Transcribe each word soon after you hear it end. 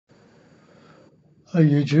Hi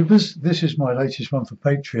YouTubers, this is my latest one for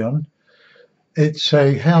Patreon. It's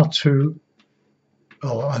a how-to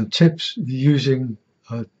and tips using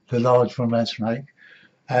the large romance hake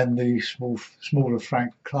and the smaller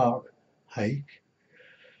Frank Clark hake.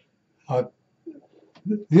 I,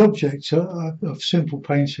 the object of simple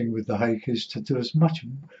painting with the hake is to do as much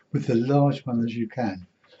with the large one as you can,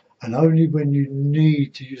 and only when you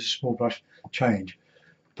need to use a small brush change,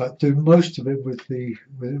 but do most of it with the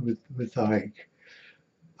hake.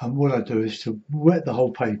 And what I do is to wet the whole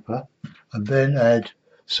paper and then add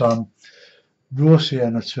some raw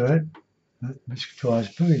sienna to it, which dries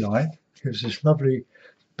very light, gives this lovely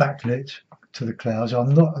backlit to the clouds.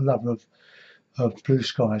 I'm not a lover of blue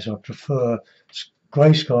skies. I prefer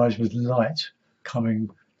grey skies with light coming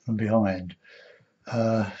from behind.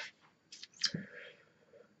 There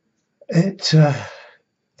are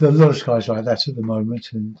a lot of skies like that at the moment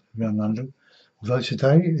around London, although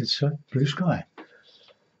today it's a blue sky.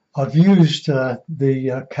 I've used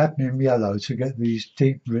the cadmium yellow to get these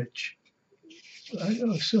deep, rich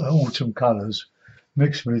autumn colours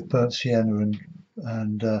mixed with burnt sienna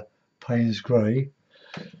and Payne's grey.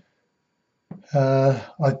 I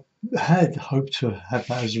had hoped to have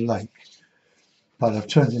that as a lake, but I've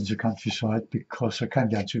turned it into countryside because I came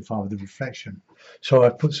down too far with the reflection. So I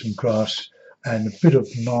put some grass and a bit of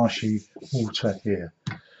marshy water here,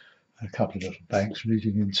 a couple of little banks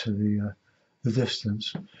leading into the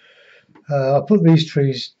distance. I put these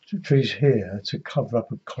trees here to cover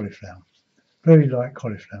up a cauliflower, very light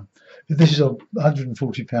cauliflower. This is a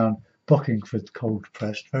 £140 Bockingford cold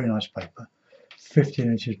pressed, very nice paper, 15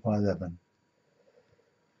 inches by 11.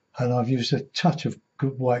 And I've used a touch of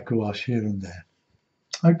good white gouache here and there.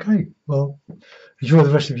 Okay, well, enjoy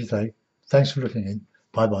the rest of your day. Thanks for looking in.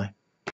 Bye bye.